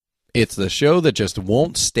It's the show that just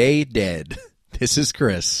won't stay dead. This is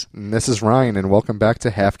Chris. And this is Ryan, and welcome back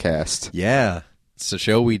to HalfCast. Yeah, it's a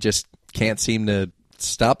show we just can't seem to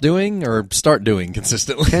stop doing or start doing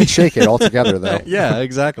consistently. Can't shake it altogether, though. Yeah,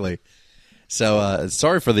 exactly. So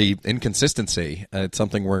sorry for the inconsistency. It's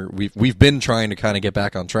something we've been trying to kind of get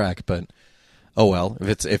back on track, but oh well.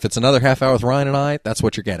 If it's another half hour with Ryan and I, that's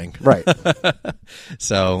what you're getting. Right.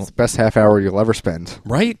 So it's the best half hour you'll ever spend.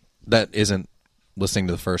 Right? That isn't listening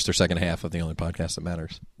to the first or second half of the only podcast that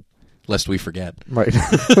matters. Lest we forget. Right.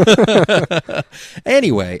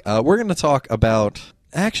 Anyway, we're going to talk about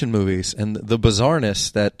action movies and the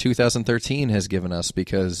bizarreness that 2013 has given us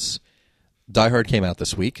because Die Hard came out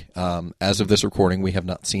this week. As of this recording, we have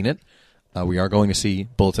not seen it. We are going to see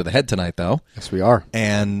Bullet to the Head tonight, though. Yes, we are.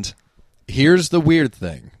 And here's the weird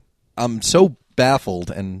thing. I'm so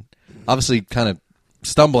baffled and obviously kind of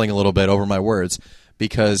stumbling a little bit over my words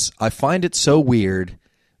because I find it so weird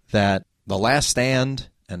that The Last Stand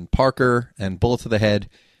and Parker and Bullet to the Head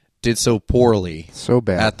did so poorly so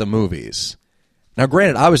bad at the movies. Now,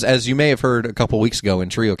 granted, I was, as you may have heard a couple weeks ago in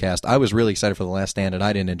TrioCast, I was really excited for The Last Stand, and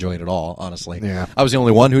I didn't enjoy it at all, honestly. Yeah. I was the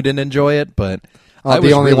only one who didn't enjoy it, but I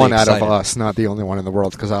was the only really one excited. out of us, not the only one in the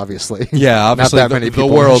world, because obviously, yeah, obviously not that many people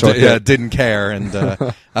the world enjoyed it. didn't care.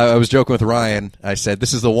 And I was joking with Ryan. I said,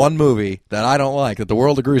 this is the one movie that I don't like, that the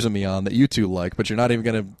world agrees with me on, that you two like, but you're not even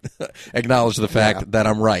going to acknowledge the fact that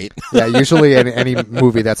I'm right. Yeah, usually any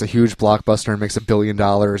movie that's a huge blockbuster and makes $1 billion,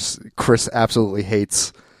 Chris absolutely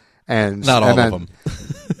hates. And not all of them.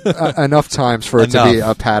 Enough times for it to be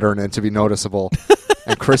a pattern and to be noticeable.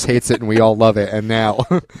 And Chris hates it, and we all love it. And now,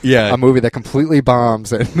 yeah, a movie that completely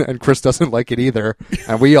bombs, and Chris doesn't like it either,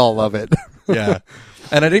 and we all love it. Yeah,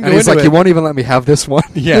 and I didn't. And go he's into like, "You won't even let me have this one."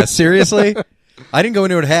 Yeah, seriously. I didn't go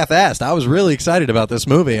into it half-assed. I was really excited about this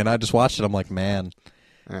movie, and I just watched it. I'm like, man,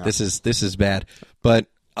 this is bad. But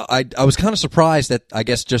I was kind of surprised at, I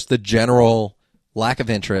guess, just the general lack of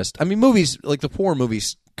interest. I mean, movies like the poor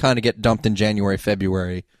movies kind of get dumped in January,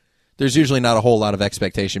 February. There's usually not a whole lot of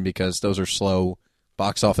expectation because those are slow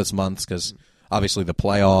box office months because obviously the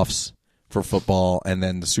playoffs for football and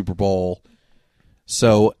then the Super Bowl.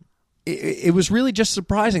 So it was really just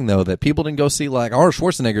surprising, though, that people didn't go see, like, Arnold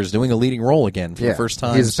Schwarzenegger's doing a leading role again for the first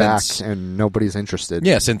time. He's back and nobody's interested.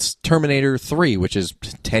 Yeah, since Terminator 3, which is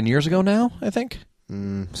 10 years ago now, I think.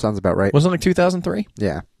 Sounds about right. Wasn't it like 2003?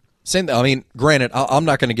 Yeah. Same. I mean, granted, I'm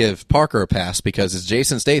not going to give Parker a pass because it's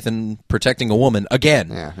Jason Statham protecting a woman again.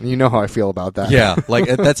 Yeah, and you know how I feel about that. Yeah, like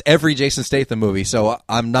that's every Jason Statham movie. So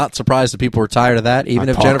I'm not surprised that people are tired of that, even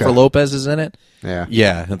if Parker. Jennifer Lopez is in it. Yeah.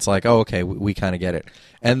 Yeah, it's like, oh, okay, we kind of get it.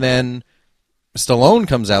 And then Stallone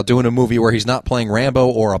comes out doing a movie where he's not playing Rambo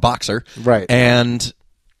or a boxer. Right. And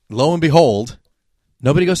lo and behold,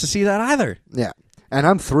 nobody goes to see that either. Yeah. And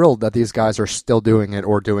I'm thrilled that these guys are still doing it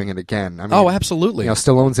or doing it again. I mean, oh, absolutely. You know,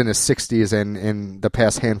 Stallone's in his 60s, and in the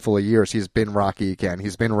past handful of years, he's been Rocky again.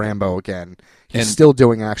 He's been Rambo again. He's still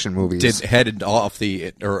doing action movies. Headed off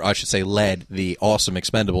or I should say led the awesome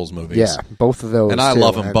Expendables movies. Yeah, both of those. And I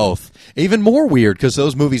love them both. Even more weird because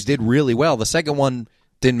those movies did really well. The second one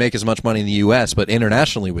didn't make as much money in the U.S., but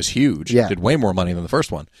internationally was huge. Yeah. Did way more money than the first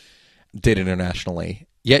one did internationally.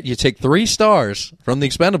 Yet you take 3 stars from the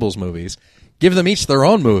Expendables movies, give them each their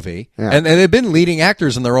own movie, and they've been leading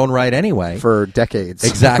actors in their own right anyway. For decades.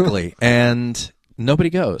 Exactly. And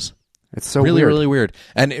nobody goes. It's so really, weird. really weird.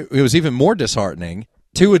 And it was even more disheartening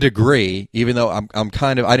to a degree, even though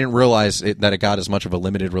I didn't realize that it got as much of a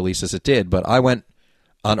limited release as it did, but I went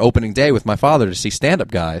on opening day with my father to see Stand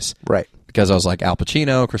Up Guys. Right. Because I was like, Al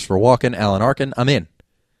Pacino, Christopher Walken, Alan Arkin, I'm in.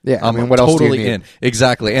 Yeah, I'm what else totally do you need? in.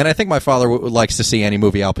 Exactly. And I think my father likes to see any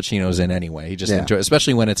movie Al Pacino's in anyway. He just enjoys,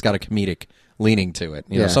 especially when it's got a comedic leaning to it.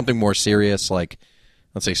 You know, something more serious like,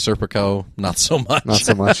 let's say, Serpico, not so much. Not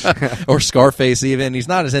so much. Or Scarface even. He's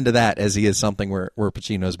not as into that as he is something where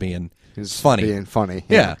Pacino's being funny. Being funny.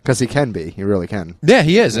 Yeah. Because he can be. He really can. Yeah,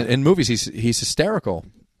 he is. In movies, he's hysterical.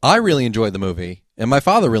 I really enjoyed the movie, and my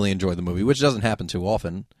father really enjoyed the movie, which doesn't happen too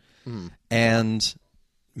often. And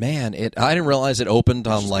man, I didn't realize it opened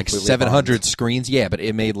on like 700 screens. Yeah, but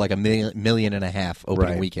it made like $1.5 million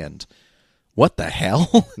opening weekend. What the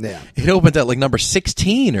hell? Yeah. It opened at like number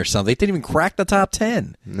 16 or something. It didn't even crack the top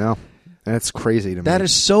 10. No. That's crazy to me. That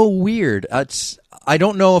is so weird. I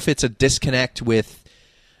don't know if it's a disconnect with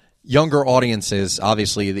younger audiences.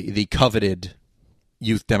 Obviously, the coveted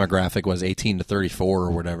youth demographic was 18 to 34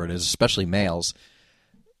 or whatever it is, especially males,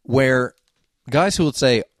 where guys who would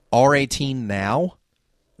say are 18 now,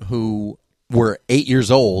 who were 8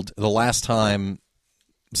 years old the last time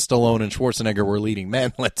Stallone and Schwarzenegger were leading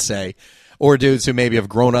men, let's say, or dudes who maybe have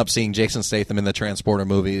grown up seeing Jason Statham in the Transporter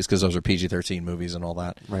movies because those are PG-13 movies and all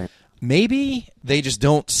that. Right. maybe they just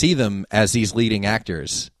don't see them as these leading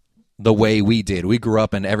actors the way we did. We grew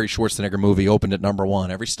up and every Schwarzenegger movie opened at number one.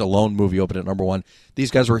 Every Stallone movie opened at number one. These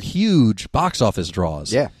guys were huge box office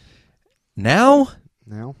draws. Yeah. Now,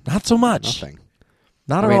 No, not so much. nothing.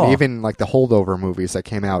 Not I at mean, all. even like the holdover movies that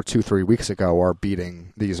came out 2-3 weeks ago are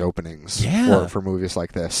beating these openings for movies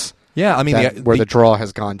like this. Yeah, I mean, Where the draw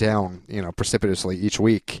has gone down, precipitously each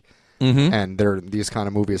week. Mm-hmm. And they're these kind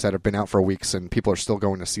of movies that have been out for weeks, and people are still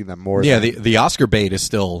going to see them more. Yeah, than... the Oscar bait is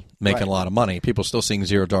still making Right. a lot of money. People are still seeing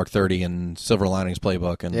Zero Dark 30 and Silver Linings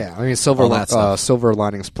Playbook. And Yeah, I mean, all that stuff. Silver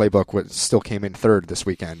Linings Playbook still came in third this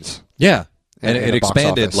weekend. Yeah, and in it the box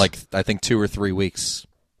expanded office. like I think 2 or 3 weeks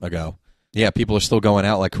ago. Yeah, people are still going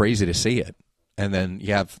out like crazy to see it. And then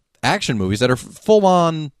you have action movies that are full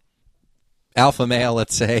on alpha male,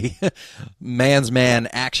 let's say, man's man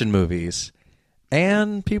action movies.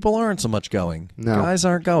 And people aren't so much going. No. Guys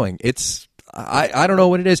aren't going. It's I don't know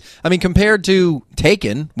what it is. I mean, compared to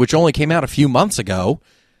Taken, which only came out a few months ago,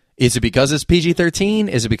 is it because it's PG-13?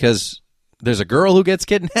 Is it because there's a girl who gets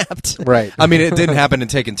kidnapped? Right. I mean, it didn't happen in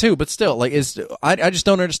Taken 2, but still, like, I just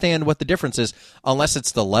don't understand what the difference is, unless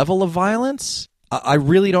it's the level of violence. I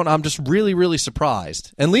really don't. I'm just really, really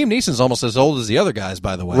surprised. And Liam Neeson's almost as old as the other guys,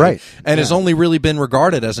 by the way. Right. And Yeah. has only really been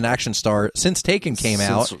regarded as an action star since Taken came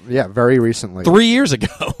out Yeah, very recently. 3 years ago.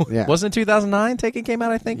 Yeah. Wasn't it 2009 Taken came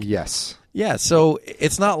out, I think? Yes. Yeah, so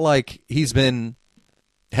it's not like he's been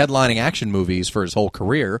headlining action movies for his whole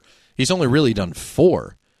career. He's only really done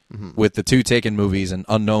 4 with the 2 Taken movies and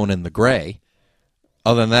Unknown and The Gray.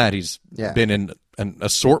 Other than that, he's been in an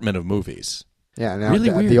assortment of movies. Yeah, now Really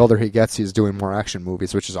weird. the older he gets, he's doing more action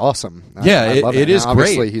movies, which is awesome. Yeah, I love it is now,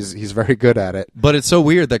 obviously, great. he's very good at it. But it's so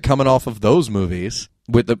weird that coming off of those movies,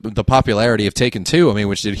 with the popularity of Taken 2, I mean,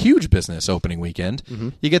 which did huge business opening weekend,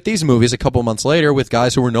 you get these movies a couple months later with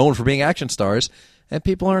guys who were known for being action stars, and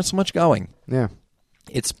people aren't so much going. Yeah,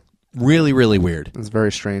 It's really, really weird. it's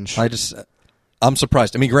very strange. I'm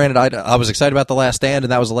surprised. I mean, granted, I was excited about The Last Stand,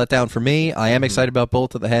 and that was a letdown for me. I am excited about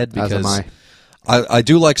Bullet to the Head because As am I. I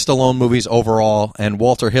do like Stallone movies overall, and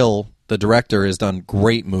Walter Hill, the director, has done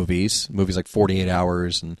great movies like 48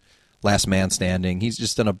 Hours and Last Man Standing. He's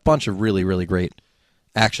just done a bunch of really, really great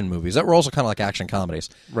action movies that were also kind of like action comedies.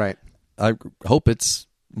 Right. I hope it's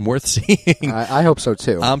worth seeing. I hope so,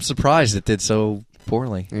 too. I'm surprised it did so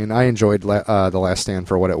poorly. I mean, I enjoyed The Last Stand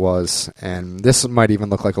for what it was, and this might even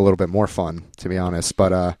look like a little bit more fun, to be honest.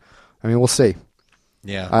 But, I mean, we'll see.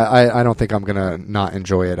 Yeah. I don't think I'm going to not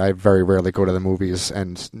enjoy it. I very rarely go to the movies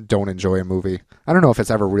and don't enjoy a movie. I don't know if it's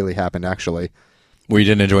ever really happened, actually, Where you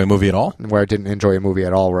didn't enjoy a movie at all? where I didn't enjoy a movie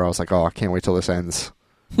at all, where I was like, oh, I can't wait till this ends.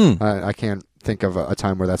 I can't think of a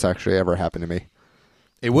time where that's actually ever happened to me.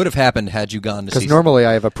 It would have happened had you gone to see... Because normally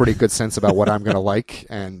I have a pretty good sense about what I'm going to like,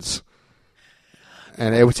 and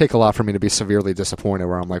it would take a lot for me to be severely disappointed,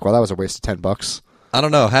 where I'm like, well, that was a waste of $10. I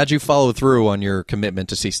don't know. How'd you follow through on your commitment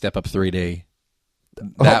to see Step Up 3D?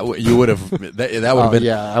 You would have. That would have been.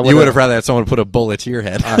 Yeah, you would have rather had someone put a bullet to your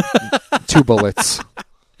head. 2 bullets.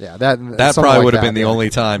 Yeah, that probably like would have that, been the yeah. only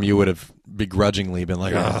time you would have begrudgingly been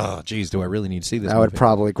like, "Oh, geez, do I really need to see this?" I movie? would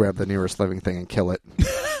probably grab the nearest living thing and kill it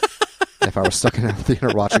if I was stuck in a theater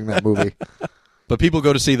watching that movie. But people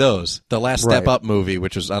go to see those. The last Step Right. Up movie,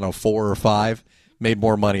 which was 4 or 5, made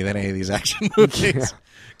more money than any of these action movies. Yeah.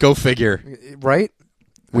 Go figure. Right?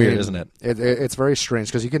 Weird, isn't it? It's very strange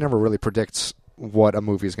because you can never really predict what a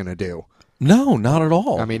movie's going to do. No, not at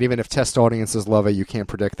all. I mean, even if test audiences love it, you can't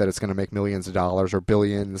predict that it's going to make millions of dollars or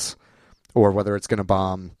billions, or whether it's going to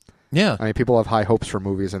bomb. yeah, I mean, people have high hopes for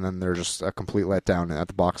movies, and then they're just a complete letdown at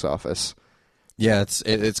the box office. yeah.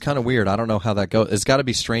 It's kind of weird. I don't know how that goes. It's got to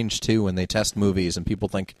be strange too when they test movies and people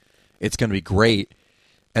think it's going to be great,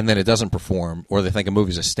 and then it doesn't perform, or they think a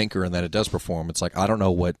movie's a stinker and then it does perform. It's like I don't know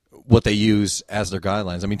what they use as their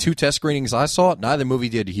guidelines. I mean, 2 test screenings I saw, neither movie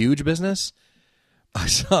did huge business. I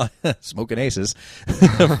saw Smoking Aces,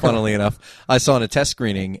 funnily enough. I saw in a test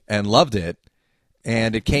screening and loved it,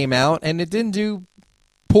 and it came out, and it didn't do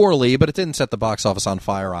poorly, but it didn't set the box office on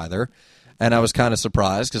fire either. And I was kind of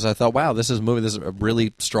surprised because I thought, wow, this is a movie. This is a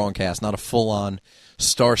really strong cast, not a full-on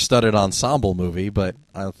star-studded ensemble movie, but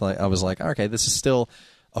I was like, okay, this is still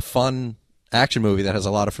a fun action movie that has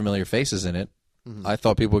a lot of familiar faces in it. Mm-hmm. I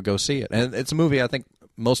thought people would go see it, and it's a movie I think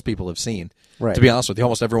most people have seen. Right. To be honest with you,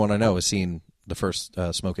 almost everyone I know has seen the first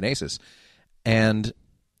Smoking Aces. And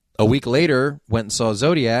a week later, went and saw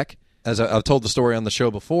Zodiac. As I've told the story on the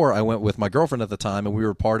show before, I went with my girlfriend at the time, and we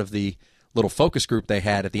were part of the little focus group they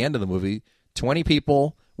had at the end of the movie. 20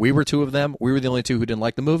 people. We were 2 of them. We were the only 2 who didn't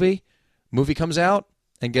like the movie. Movie comes out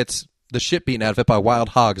and gets the shit beaten out of it by Wild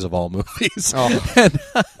Hogs of all movies. Oh.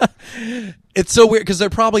 And it's so weird because they're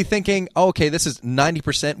probably thinking, oh, okay, this is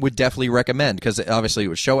 90% would definitely recommend, because obviously it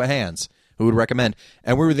was show of hands who would recommend,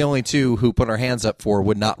 and we were the only two who put our hands up for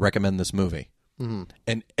would not recommend this movie. Mm-hmm.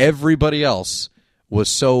 And everybody else was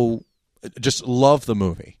so just loved the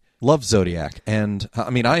movie. Loved Zodiac, and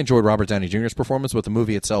I mean, I enjoyed Robert Downey Jr.'s performance, but the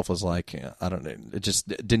movie itself was like, I don't know, it just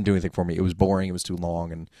didn't do anything for me. It was boring, it was too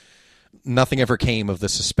long, and nothing ever came of the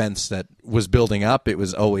suspense that was building up. It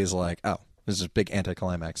was always like, oh, this is a big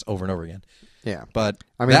anticlimax over and over again. Yeah. But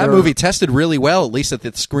I mean, that movie tested really well, at least at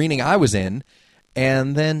the screening I was in,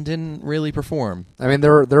 and then didn't really perform. I mean,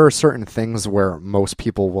 there are certain things where most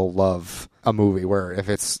people will love a movie, where if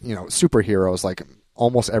it's, superheroes, like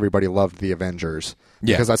almost everybody loved The Avengers.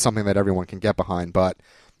 Yeah. Because that's something that everyone can get behind. But,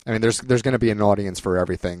 I mean, there's going to be an audience for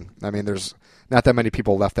everything. I mean, there's not that many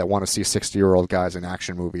people left that want to see 60-year-old guys in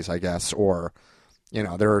action movies, I guess. Or,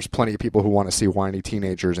 there's plenty of people who want to see whiny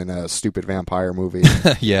teenagers in a stupid vampire movie.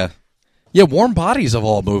 Yeah. Yeah, Warm Bodies of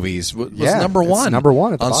all movies was number one. It's number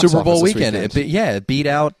one at the on box Super Bowl office weekend. this It beat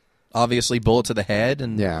out, obviously, Bullet to the Head.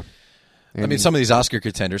 And yeah. I mean, some of these Oscar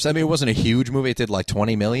contenders. I mean, it wasn't a huge movie. It did like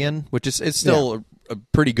 $20 million, which is it's still a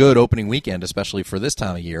pretty good opening weekend, especially for this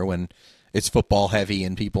time of year when it's football heavy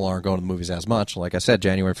and people aren't going to the movies as much. Like I said,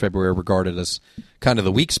 January and February are regarded as kind of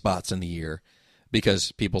the weak spots in the year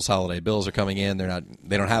because people's holiday bills are coming in. They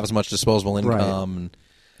don't have as much disposable income. Right. And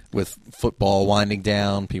with football winding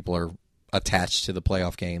down, people are attached to the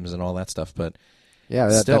playoff games and all that stuff. But yeah,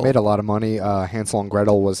 that made a lot of money. Hansel and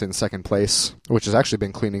Gretel was in second place, which has actually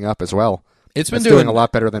been cleaning up as well. It's been doing a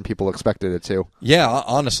lot better than people expected it to. Yeah,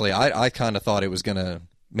 honestly, I kind of thought it was going to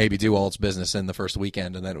maybe do all its business in the first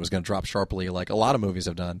weekend, and then it was going to drop sharply like a lot of movies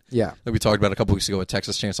have done. Yeah. That we talked about a couple weeks ago with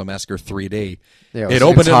Texas Chainsaw Massacre 3D. Yeah, it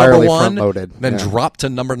opened at number 1, then yeah. dropped to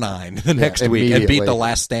number 9 the next week, and beat The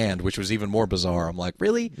Last Stand, which was even more bizarre. I'm like,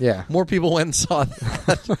 really? Yeah. More people went and saw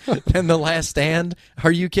that than The Last Stand?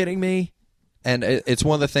 Are you kidding me? And it's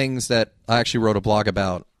one of the things that I actually wrote a blog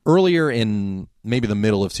about earlier in maybe the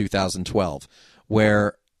middle of 2012,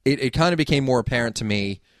 where it kind of became more apparent to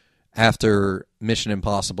me after Mission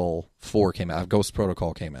Impossible 4 came out, Ghost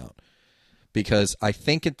Protocol came out. Because I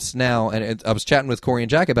think it's now, and I was chatting with Corey and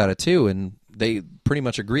Jack about it too, and they pretty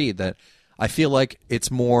much agreed that I feel like it's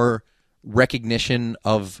more recognition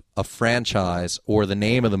of a franchise or the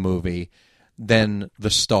name of the movie than the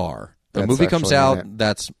star. The movie comes out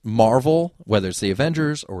that's Marvel, whether it's the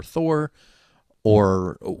Avengers or Thor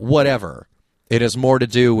or whatever. It has more to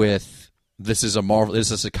do with this is a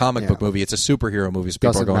comic book movie. It's a superhero movie. So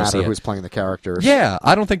people are going to see it. Doesn't matter who's playing the characters. Yeah,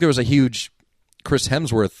 I don't think there was a huge Chris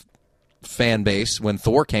Hemsworth fan base when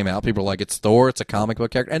Thor came out. People were like, it's Thor, it's a comic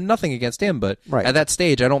book character, and nothing against him, but at that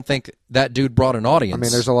stage, I don't think that dude brought an audience. I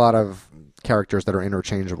mean, there's a lot of characters that are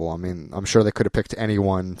interchangeable. I mean, I'm sure they could have picked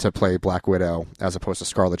anyone to play Black Widow as opposed to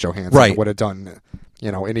Scarlett Johansson. Right. Would have done,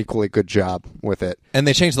 an equally good job with it. And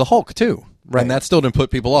they changed the Hulk, too. Right. And that still didn't put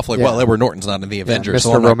people off. Like, well, Edward Norton's not in the Avengers,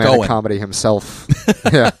 so I'm not going. Mr. Romantic Comedy himself,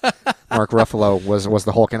 Mark Ruffalo, was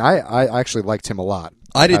the Hulk. And I actually liked him a lot.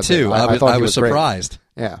 I did, too. I was surprised.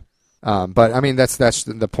 Great. Yeah. But, I mean, that's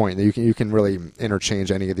the point. You can really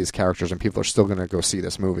interchange any of these characters, and people are still going to go see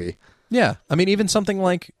this movie. Yeah. I mean, even something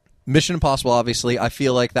like Mission Impossible, obviously, I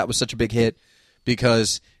feel like that was such a big hit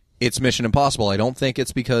because it's Mission Impossible. I don't think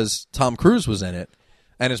it's because Tom Cruise was in it.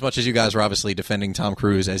 And as much as you guys are obviously defending Tom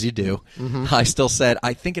Cruise, as you do, I still said,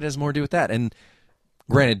 I think it has more to do with that. And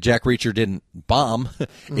granted, Jack Reacher didn't bomb.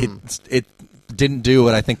 It didn't do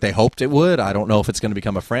what I think they hoped it would. I don't know if it's going to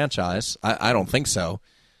become a franchise. I don't think so,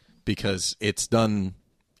 because it's done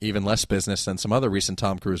even less business than some other recent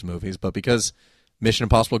Tom Cruise movies. But because Mission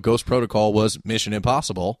Impossible Ghost Protocol was Mission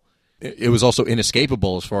Impossible, it was also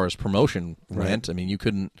inescapable as far as promotion went. I mean, you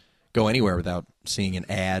couldn't go anywhere without seeing an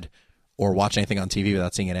ad or watch anything on TV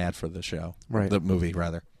without seeing an ad for the show, the movie,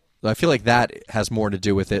 rather. I feel like that has more to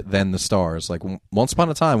do with it than the stars. Like, once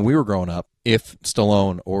upon a time, when we were growing up, if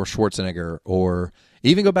Stallone or Schwarzenegger, or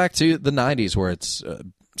even go back to the 90s where it's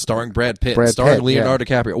starring Brad Pitt, starring Leonardo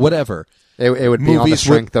DiCaprio, whatever. It would be on the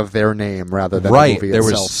strength of their name rather than the movie there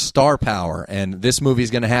itself. Was star power, and this movie's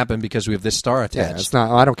going to happen because we have this star attached. Yeah, it's not.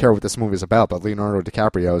 I don't care what this movie's about, but Leonardo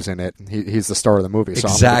DiCaprio's in it. He's the star of the movie, so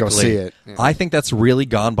I'm going to go see it. Yeah. I think that's really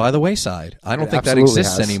gone by the wayside. I don't think that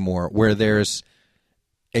exists anymore, where there's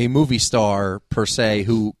a movie star, per se,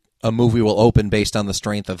 who a movie will open based on the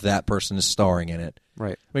strength of that person is starring in it.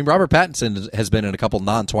 Right. I mean, Robert Pattinson has been in a couple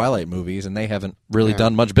non-Twilight movies, and they haven't really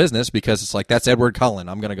done much business because it's like, that's Edward Cullen.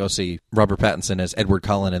 I'm going to go see Robert Pattinson as Edward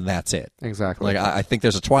Cullen, and that's it. Exactly. Like, I think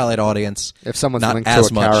there's a Twilight audience. If someone's linked to a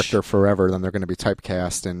character forever, then they're going to be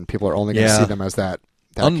typecast, and people are only going to see them as that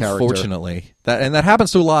that unfortunately, that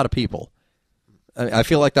happens to a lot of people. I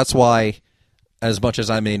feel like that's why, as much as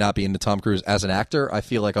I may not be into Tom Cruise as an actor, I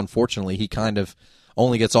feel like, unfortunately, he kind of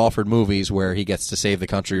only gets offered movies where he gets to save the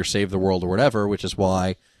country or save the world or whatever, which is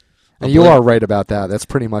why... And you are right about that. That's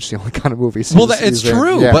pretty much the only kind of movies it's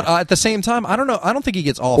true, but at the same time, I don't know. I don't think he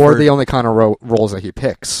gets offered... Or the only kind of roles that he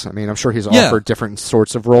picks. I mean, I'm sure he's offered different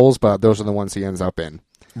sorts of roles, but those are the ones he ends up in.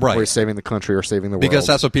 Right. Where he's saving the country or saving the world. Because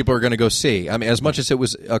that's what people are going to go see. I mean, as much as it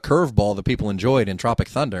was a curveball that people enjoyed in Tropic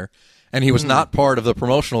Thunder, and he was not part of the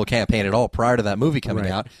promotional campaign at all prior to that movie coming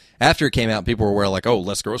out. After it came out, people were aware, like, oh,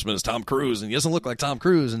 Les Grossman is Tom Cruise, and he doesn't look like Tom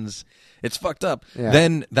Cruise, and it's fucked up. Yeah.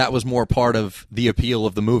 Then that was more part of the appeal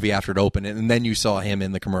of the movie after it opened, and then you saw him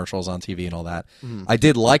in the commercials on TV and all that. I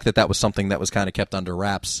did like that was something that was kind of kept under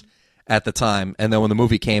wraps at the time, and then when the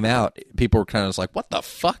movie came out, people were kind of just like, what the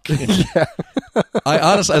fuck? I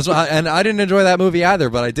honestly, and I didn't enjoy that movie either,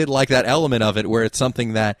 but I did like that element of it where it's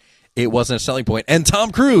something that it wasn't a selling point. And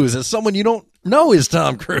Tom Cruise is someone you don't know is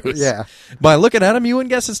Tom Cruise. Yeah. By looking at him, you wouldn't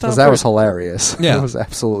guess it's Tom Cruise. That was hilarious. Yeah. It was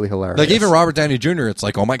absolutely hilarious. Like, even Robert Downey Jr., it's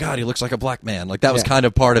like, oh my God, he looks like a black man. Like, that was kind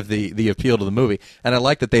of part of the appeal to the movie. And I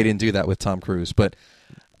like that they didn't do that with Tom Cruise. But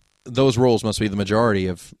those roles must be the majority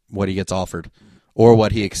of what he gets offered or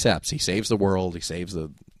what he accepts. He saves the world. He saves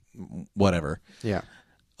the whatever. Yeah.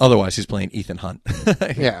 Otherwise, he's playing Ethan Hunt.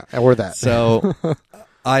 Yeah, or that. So,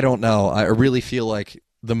 I don't know. I really feel like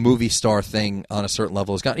the movie star thing on a certain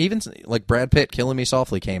level has gotten, even like Brad Pitt, Killing Me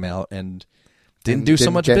Softly came out and didn't do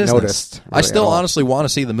so much business. Noticed, really, I still honestly want to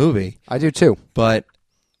see the movie. I do too. But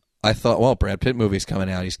I thought, well, Brad Pitt movie's coming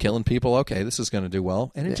out. He's killing people. Okay, this is going to do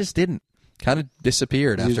well. And it just didn't. Kind of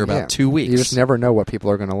disappeared after about 2 weeks. You just never know what people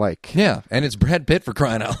are going to like. Yeah, and it's Brad Pitt, for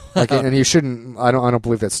crying out loud. And you shouldn't. I don't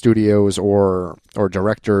believe that studios or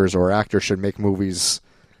directors or actors should make movies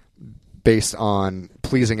based on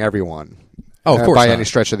pleasing everyone. Oh, of course by not. any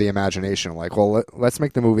stretch of the imagination. Like, well, let's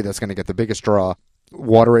make the movie that's going to get the biggest draw,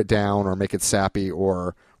 water it down or make it sappy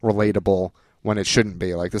or relatable when it shouldn't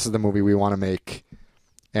be. Like, this is the movie we want to make,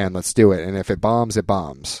 and let's do it. And if it bombs, it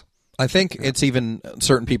bombs. I think it's even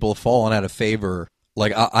certain people have fallen out of favor.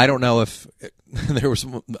 Like, I don't know if there was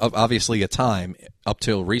obviously a time up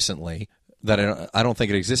till recently that I don't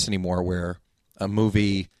think it exists anymore where a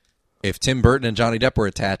movie, if Tim Burton and Johnny Depp were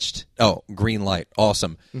attached, green light,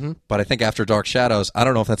 awesome. Mm-hmm. But I think after Dark Shadows, I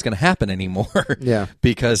don't know if that's going to happen anymore. Yeah.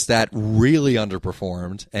 Because that really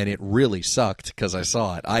underperformed, and it really sucked because I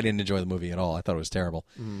saw it. I didn't enjoy the movie at all. I thought it was terrible.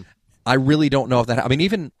 Mm. I really don't know if that... I mean,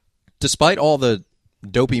 even despite all the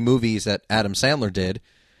dopey movies that Adam Sandler did,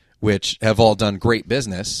 which have all done great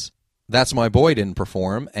business, That's My Boy didn't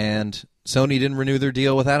perform, and Sony didn't renew their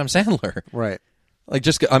deal with Adam Sandler. Right. Like,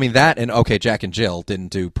 that, and okay, Jack and Jill didn't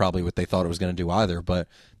do probably what they thought it was going to do either, but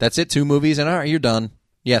that's it, 2 movies, and all right, you're done.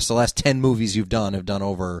 Yes, the last 10 movies you've done have done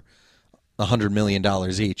over $100 million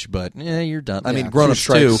each, but you're done. I mean, Grown Ups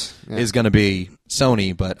 2 is going to be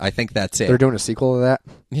Sony, but I think that's it. They're doing a sequel to that?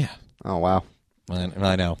 Yeah. Oh, wow.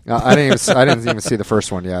 I know. I didn't even see the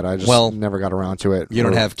first one yet. I just never got around to it. You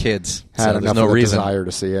don't have kids. Had so enough no of a reason. desire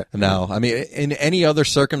to see it. No. I mean, in any other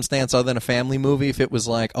circumstance other than a family movie, if it was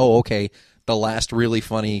like, oh, okay, the last really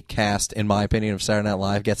funny cast, in my opinion, of Saturday Night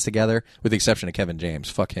Live gets together, with the exception of Kevin James.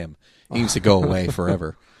 Fuck him. He needs to go away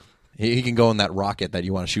forever. He can go in that rocket that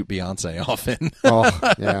you want to shoot Beyonce off in.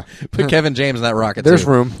 Oh, yeah. Put Kevin James in that rocket, There's too.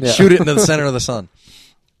 room. Yeah. Shoot it into the center of the sun.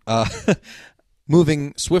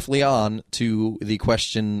 Moving swiftly on to the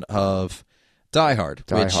question of Die Hard.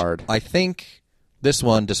 Die Hard. I think this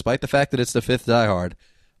one, despite the fact that it's the 5th Die Hard,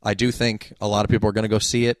 I do think a lot of people are going to go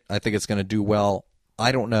see it. I think it's going to do well.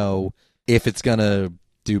 I don't know if it's going to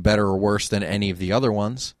do better or worse than any of the other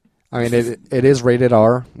ones. I mean, it is rated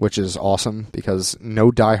R, which is awesome, because no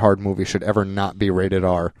Die Hard movie should ever not be rated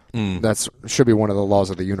R. That should be one of the laws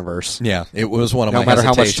of the universe. Yeah, it was one of my hesitations.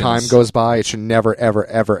 No matter how much time goes by, it should never, ever,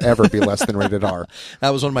 ever, ever be less than rated R.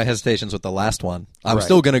 That was one of my hesitations with the last one. I'm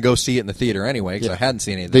still going to go see it in the theater anyway, because I hadn't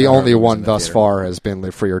seen any of the only one thus far has been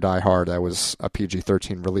Live Free or Die Hard. That was a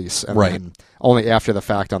PG-13 release. And then only after the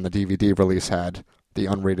fact on the DVD release had the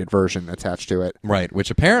unrated version attached to it. Right, which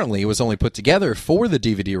apparently was only put together for the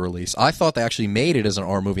DVD release. I thought they actually made it as an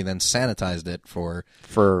R movie and then sanitized it for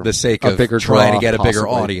the sake of trying to get a bigger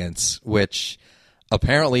audience, which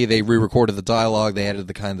apparently they re-recorded the dialogue. They added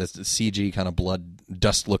the kind of the CG kind of blood,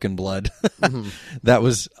 dust-looking blood that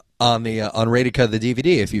was on the unrated cut of the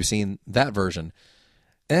DVD, if you've seen that version.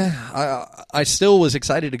 I still was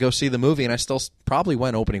excited to go see the movie, and I still probably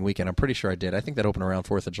went opening weekend. I'm pretty sure I did. I think that opened around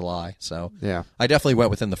 4th of July. So yeah, I definitely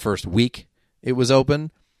went within the first week it was open.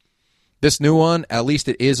 This new one, at least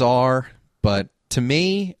it is R, but to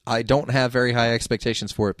me, I don't have very high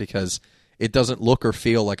expectations for it because it doesn't look or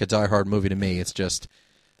feel like a Die Hard movie to me. It's just,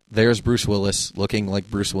 there's Bruce Willis looking like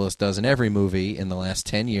Bruce Willis does in every movie in the last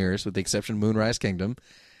 10 years, with the exception of Moonrise Kingdom.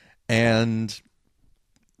 And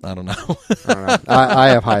I don't know. I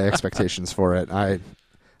have high expectations for it.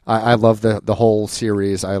 I love the whole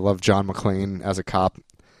series. I love John McClane as a cop,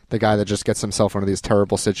 the guy that just gets himself into these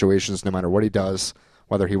terrible situations no matter what he does,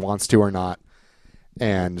 whether he wants to or not.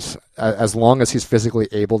 And as long as he's physically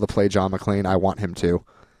able to play John McClane, I want him to.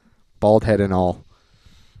 Bald head and all.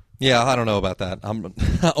 Yeah, I don't know about that.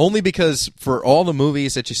 Only because for all the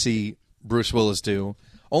movies that you see Bruce Willis do,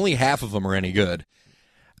 only half of them are any good.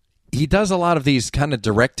 He does a lot of these kind of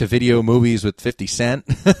direct-to-video movies with 50 Cent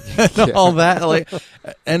and all that.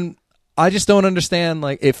 And I just don't understand,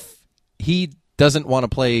 if he doesn't want to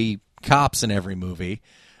play cops in every movie,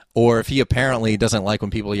 or if he apparently doesn't like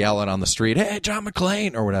when people yell out on the street, "Hey, John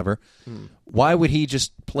McClane," or whatever, why would he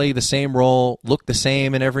just play the same role, look the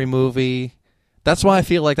same in every movie? That's why I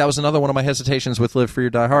feel like that was another one of my hesitations with Live Free or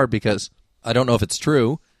Die Hard, because I don't know if it's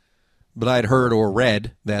true, but I'd heard or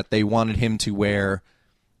read that they wanted him to wear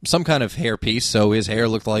some kind of hairpiece so his hair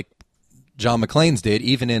looked like John McClane's did,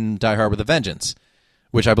 even in Die Hard with a Vengeance,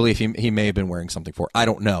 which I believe he may have been wearing something for. I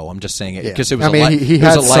don't know. I'm just saying it because it was he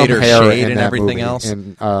had a lighter some hair shade in and that everything movie else.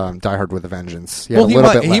 In Die Hard with a Vengeance.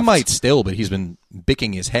 He might still, but he's been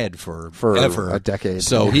bicking his head for forever, a decade.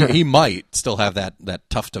 So he might still have that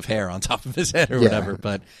tuft of hair on top of his head or whatever.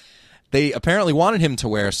 But they apparently wanted him to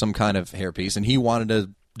wear some kind of hairpiece, and he wanted to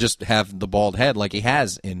just have the bald head like he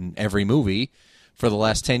has in every movie for the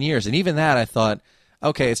last 10 years. And even that, I thought,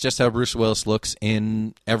 okay, it's just how Bruce Willis looks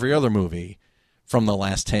in every other movie from the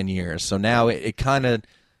last 10 years. So now it kind of,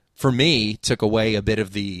 for me, took away a bit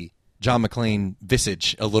of the John McClane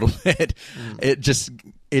visage a little bit. It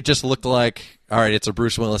just looked like, all right, it's a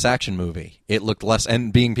Bruce Willis action movie. It looked less,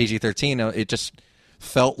 and being PG-13, it just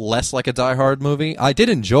felt less like a Die Hard movie. I did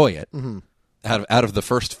enjoy it. Out of the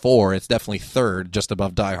first four, it's definitely third, just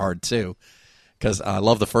above Die Hard 2. Because I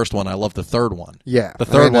love the first one, I love the third one. Yeah, the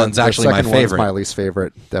third one's actually my favorite. The second one's my least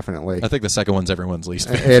favorite, definitely. I think the second one's everyone's least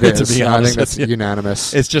favorite. It is. To be honest, I think that's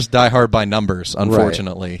unanimous. It's just Die Hard by numbers.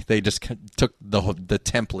 Unfortunately, They just took the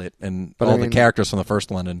template and the characters from the first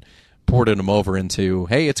one and ported them over into,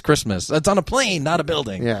 hey, it's Christmas. It's on a plane, not a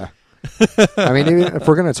building. Yeah. I mean, even if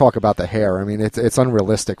we're going to talk about the hair, I mean, it's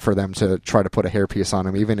unrealistic for them to try to put a hairpiece on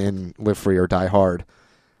him, even in Live Free or Die Hard.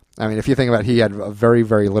 I mean, if you think about it, he had very,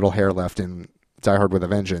 very little hair left in Die Hard with a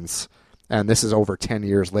Vengeance, and this is over 10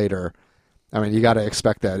 years later. I mean, you got to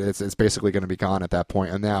expect that it's basically going to be gone at that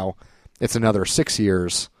point. And now it's another 6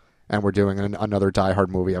 years, and we're doing another Die Hard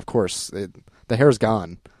movie. Of course, the hair's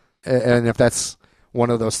gone. And if that's one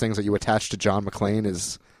of those things that you attach to John McClane,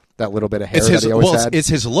 is that little bit of hair that he always had. It's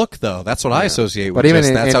his look, though. That's what I associate with. But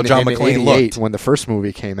even that's how John McClane looked. When the first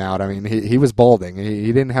movie came out, I mean, he was balding. He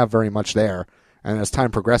didn't have very much there. And as time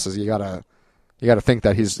progresses, you gotta think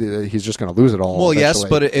that he's just going to lose it all. Well, yes,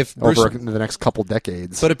 but if Bruce, over the next couple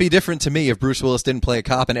decades. But it'd be different to me if Bruce Willis didn't play a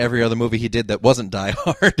cop in every other movie he did that wasn't Die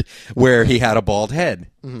Hard, where he had a bald head.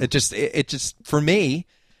 It just for me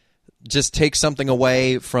just takes something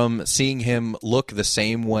away from seeing him look the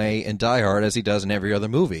same way in Die Hard as he does in every other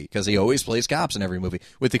movie, because he always plays cops in every movie,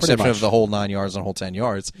 with the exception of the whole 9 yards and the whole 10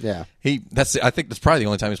 yards. Yeah, I think that's probably the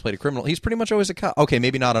only time he's played a criminal. He's pretty much always a cop. Okay,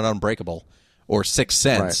 maybe not an Unbreakable or Sixth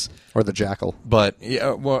Sense. Right. Or The Jackal. But,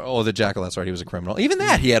 The Jackal, that's right, he was a criminal. Even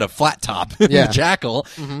that, he had a flat top in The Jackal,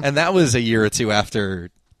 and that was a year or two after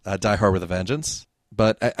Die Hard with a Vengeance.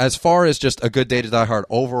 But as far as just a good day to Die Hard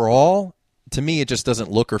overall, to me, it just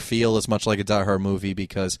doesn't look or feel as much like a Die Hard movie,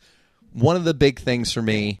 because one of the big things for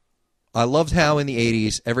me, I loved how in the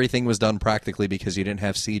 80s everything was done practically because you didn't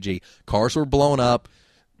have CG. Cars were blown up,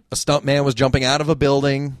 a stuntman was jumping out of a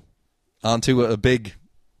building onto a big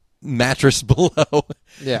mattress below,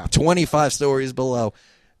 25 stories below,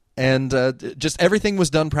 and just everything was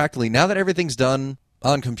done practically. Now that everything's done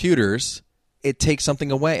on computers, it takes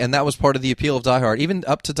something away, and that was part of the appeal of Die Hard, even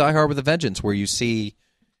up to Die Hard with a Vengeance, where you see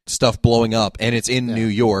stuff blowing up, and it's in New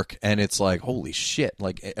York, and it's like, holy shit,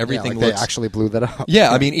 like everything looks... they actually blew that up.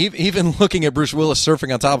 Yeah, I mean, even looking at Bruce Willis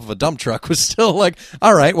surfing on top of a dump truck was still like,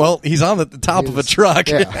 all right, well, he's on the top of a truck,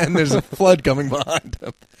 and there's a flood coming behind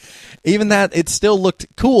him. Even that, it still looked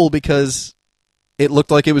cool because it looked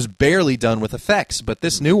like it was barely done with effects. But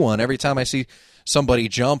this new one, every time I see somebody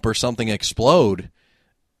jump or something explode,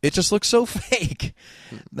 it just looks so fake.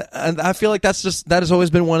 And I feel like that has always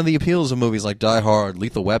been one of the appeals of movies like Die Hard,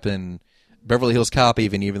 Lethal Weapon, Beverly Hills Cop,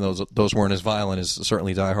 even though those weren't as violent as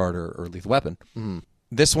certainly Die Hard or Lethal Weapon.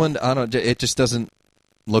 This one, I don't know, it just doesn't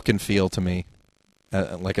look and feel to me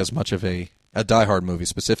like as much of a Die Hard movie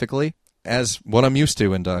specifically as what I'm used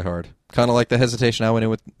to in Die Hard. Kind of like the hesitation I went in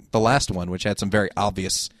with the last one, which had some very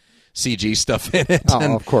obvious CG stuff in it.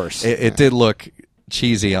 Oh, of course. It did look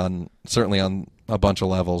cheesy certainly on a bunch of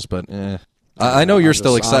levels, but I know you're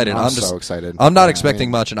still excited. I'm so excited. I'm not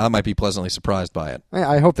expecting much, and I might be pleasantly surprised by it.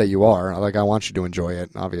 I hope that you are. Like, I want you to enjoy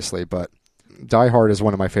it, obviously, but Die Hard is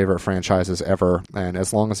one of my favorite franchises ever, and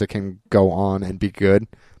as long as it can go on and be good,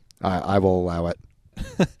 I will allow it.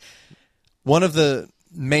 One of the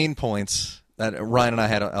main points that Ryan and I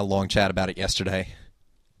had a long chat about it yesterday,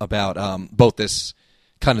 about both this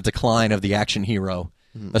kind of decline of the action hero,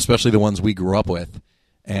 especially the ones we grew up with,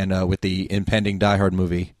 and with the impending Die Hard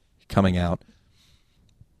movie coming out.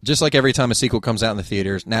 Just like every time a sequel comes out in the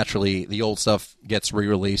theaters, naturally the old stuff gets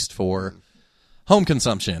re-released for home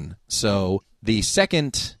consumption. So the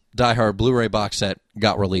second Die Hard Blu-ray box set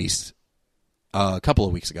got released a couple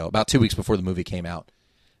of weeks ago, about 2 weeks before the movie came out.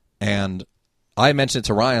 And I mentioned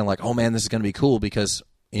to Ryan, like, oh man, this is going to be cool, because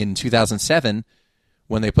in 2007,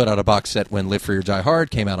 when they put out a box set when Live Free or Die Hard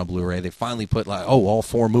came out on Blu-ray, they finally put, like, oh, all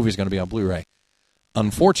 4 movies are going to be on Blu-ray.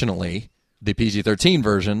 Unfortunately, the PG-13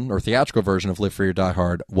 version, or theatrical version of Live Free or Die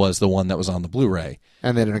Hard, was the one that was on the Blu-ray.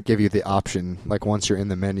 And they didn't give you the option, like once you're in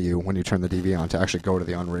the menu, when you turn the DVD on, to actually go to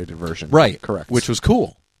the unrated version. Right. Correct. Which was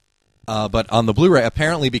cool. But on the Blu-ray,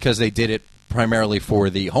 apparently because they did it primarily for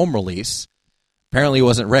the home release, apparently it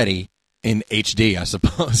wasn't ready in HD, I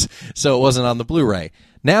suppose. So it wasn't on the Blu-ray.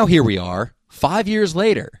 Now here we are, 5 years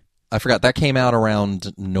later. I forgot, that came out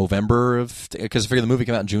around November because I figured the movie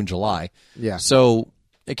came out in June, July. Yeah. So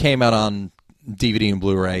it came out on DVD and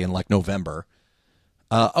Blu-ray in like November.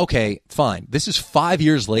 Okay, fine. This is 5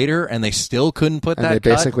 years later, and they still couldn't put that And they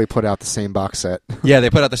cut? basically put out the same box set. Yeah, they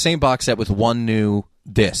put out the same box set with one new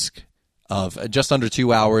disc of just under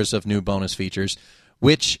 2 hours of new bonus features,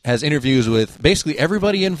 which has interviews with basically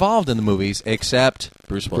everybody involved in the movies except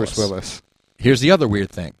Bruce Willis. Here's the other weird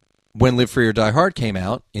thing. When Live Free or Die Hard came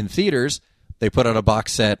out in theaters, they put out a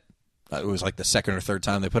box set. It was like the second or third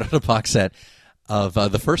time they put out a box set of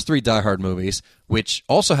the first 3 Die Hard movies, which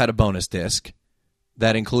also had a bonus disc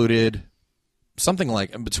that included something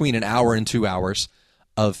like between an hour and 2 hours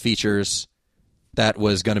of features that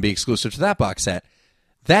was going to be exclusive to that box set.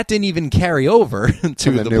 That didn't even carry over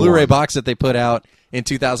to the Blu-ray box that they put out in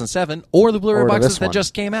 2007 or the Blu-ray boxes that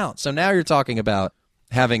just came out. So now you're talking about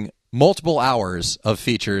having multiple hours of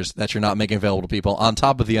features that you're not making available to people on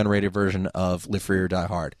top of the unrated version of Live Free or Die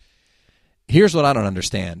Hard. Here's what I don't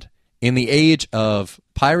understand. In the age of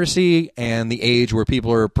piracy and the age where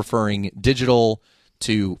people are preferring digital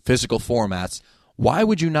to physical formats, why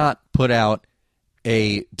would you not put out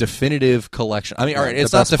a definitive collection? I mean, all right,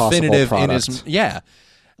 it's not definitive in its... Yeah.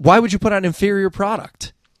 Why would you put out an inferior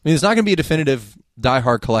product? I mean, there's not going to be a definitive Die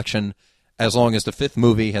Hard collection as long as the 5th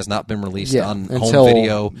movie has not been released on home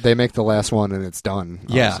video. They make the last one and it's done.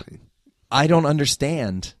 Yeah. Honestly. I don't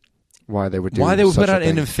understand why they would put out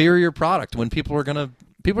an inferior product when people are going to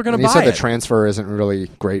buy it. You said the transfer isn't really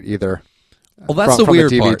great either. Well, that's the weird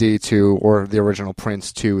part. From the DVD part. to, or the original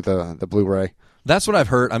prints to the Blu-ray. That's what I've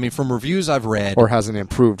heard. I mean, from reviews I've read. Or hasn't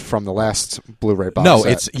improved from the last Blu-ray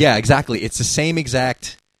box set. Yeah, exactly. It's the same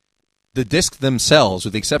exact... The discs themselves,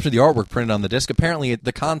 with the exception of the artwork printed on the disc, apparently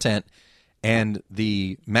the content and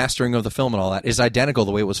the mastering of the film and all that is identical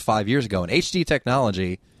the way it was 5 years ago. And HD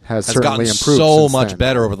technology has gotten improved so much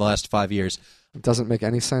better over the last 5 years. It doesn't make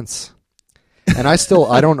any sense. And I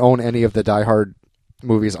don't own any of the Die Hard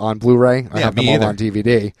movies on Blu-ray. I have them all on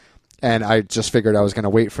DVD. And I just figured I was going to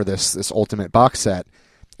wait for this ultimate box set.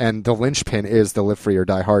 And the linchpin is the Live Free or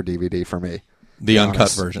Die Hard DVD for me. The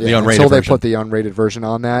uncut version. Yeah, the unrated until they version. put the unrated version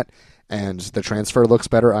on that and the transfer looks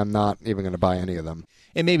better, I'm not even going to buy any of them.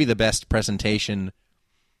 It may be the best presentation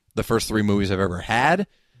the first 3 movies I've ever had,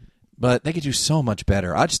 but they could do so much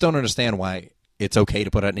better. I just don't understand why it's okay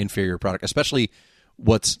to put out an inferior product, especially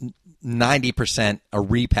what's 90% a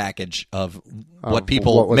repackage of what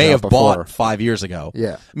people may have bought 5 years ago.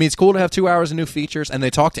 Yeah. I mean, it's cool to have 2 hours of new features, and they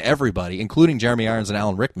talk to everybody, including Jeremy Irons and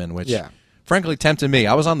Alan Rickman, which frankly tempted me.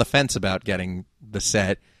 I was on the fence about getting the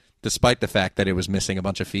set, despite the fact that it was missing a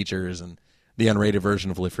bunch of features and the unrated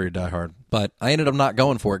version of Live Free or Die Hard. But I ended up not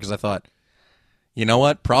going for it because I thought, you know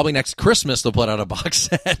what? Probably next Christmas they'll put out a box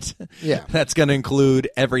set. Yeah. That's going to include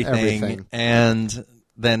everything. And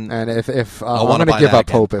then if I'm going to give up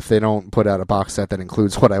hope if they don't put out a box set that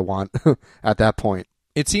includes what I want at that point.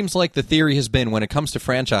 It seems like the theory has been when it comes to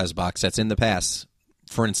franchise box sets in the past,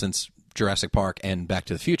 for instance, Jurassic Park and Back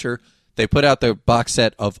to the Future, they put out the box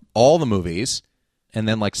set of all the movies, and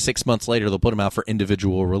then like 6 months later they'll put them out for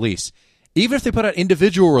individual release. Even if they put out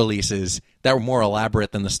individual releases that were more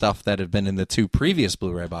elaborate than the stuff that had been in the 2 previous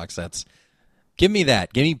Blu-ray box sets, Give me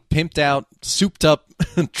that. Give me pimped out, souped up,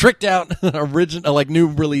 tricked out original, like new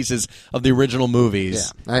releases of the original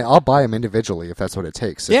movies. Yeah, I'll buy them individually if that's what it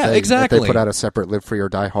takes. Exactly. If they put out a separate Live Free or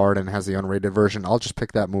Die Hard and has the unrated version, I'll just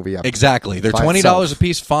pick that movie up. Exactly. They're $20 a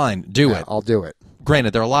piece. Fine, do it. I'll do it.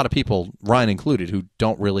 Granted, there are a lot of people, Ryan included, who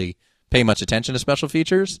don't really pay much attention to special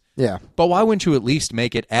features. Yeah. But why wouldn't you at least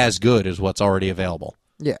make it as good as what's already available?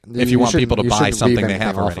 Yeah. If you want people to buy something they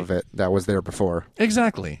have already. Off of it that was there before.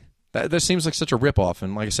 Exactly. That seems like such a ripoff.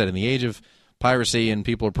 And like I said, in the age of piracy and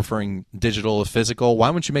people are preferring digital or physical, why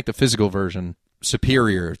wouldn't you make the physical version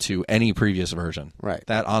superior to any previous version? Right.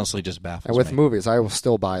 That honestly just baffles me. And with movies, I will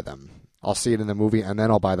still buy them. I'll see it in the movie, and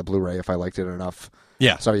then I'll buy the Blu-ray if I liked it enough.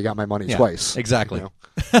 Yeah. So you got my money twice. Exactly. You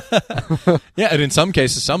know? Yeah, and in some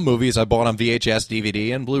cases, some movies I bought on VHS,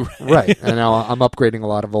 DVD, and Blu-ray. Right. And now I'm upgrading a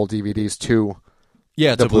lot of old DVDs to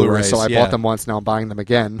the Blu-ray. So I bought them once, now I'm buying them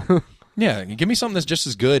again. Yeah, give me something that's just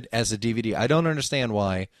as good as a DVD. I don't understand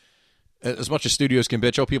why, as much as studios can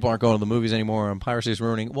bitch, people aren't going to the movies anymore and piracy is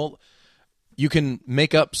ruining. Well, you can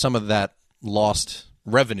make up some of that lost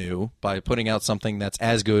revenue by putting out something that's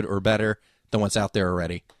as good or better than what's out there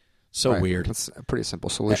already. So weird. That's a pretty simple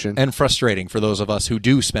solution. And frustrating for those of us who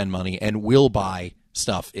do spend money and will buy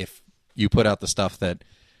stuff if you put out the stuff that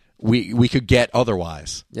we could get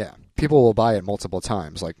otherwise. Yeah. People will buy it multiple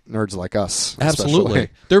times, like nerds like us. Absolutely.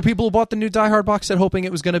 There are people who bought the new Die Hard box set hoping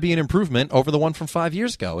it was going to be an improvement over the one from 5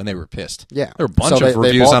 years ago, and they were pissed. Yeah. There were a bunch of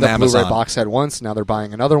reviews on Amazon. They bought the Blu-ray box set once, now they're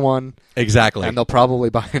buying another one. Exactly. And they'll probably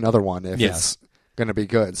buy another one if it's going to be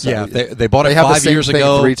good. So yeah, they bought it 5 years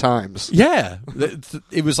ago. 3 times. Yeah.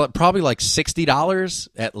 It was probably like $60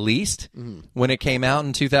 at least when it came out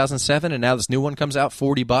in 2007, and now this new one comes out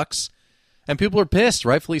 $40. And people are pissed,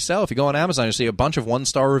 rightfully so. If you go on Amazon, you see a bunch of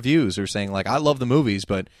one-star reviews who are saying, like, I love the movies,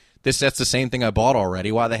 but that's the same thing I bought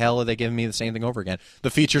already. Why the hell are they giving me the same thing over again? The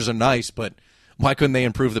features are nice, but why couldn't they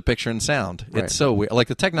improve the picture and sound? Right. It's so weird. Like,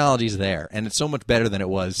 the technology's there, and it's so much better than it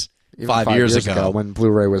was Even 5 years ago. When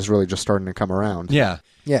Blu-ray was really just starting to come around. Yeah.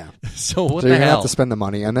 Yeah. So what so the you're going to hell? have to spend the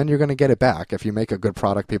money, and then you're going to get it back. If you make a good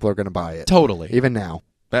product, people are going to buy it. Totally. Even now.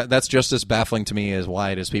 That's just as baffling to me as why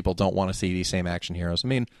it is people don't want to see these same action heroes. I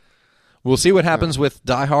mean, we'll see what happens with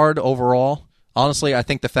Die Hard overall. Honestly, I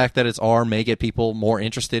think the fact that it's R may get people more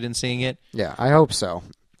interested in seeing it. Yeah, I hope so.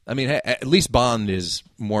 I mean, at least Bond is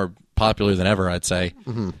more popular than ever, I'd say.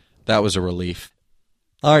 Mm-hmm. That was a relief.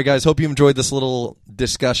 All right, guys, hope you enjoyed this little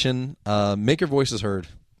discussion. Make your voices heard.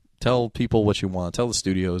 Tell people what you want. Tell the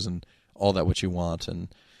studios and all that what you want. And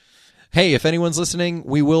hey, if anyone's listening,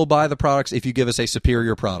 we will buy the products if you give us a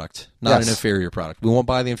superior product, not an inferior product. We won't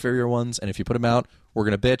buy the inferior ones, and if you put them out, we're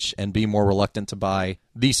going to bitch and be more reluctant to buy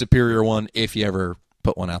the superior one if you ever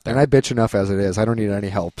put one out there. And I bitch enough as it is. I don't need any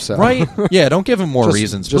help. So. Right? Yeah, don't give him more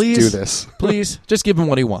reasons. Just please do this. Please, just give him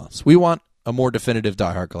what he wants. We want a more definitive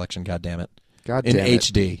Die Hard collection, goddammit. In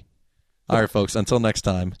HD. All right, folks, until next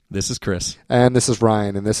time, this is Chris. And this is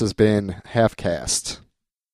Ryan, and this has been HalfCast.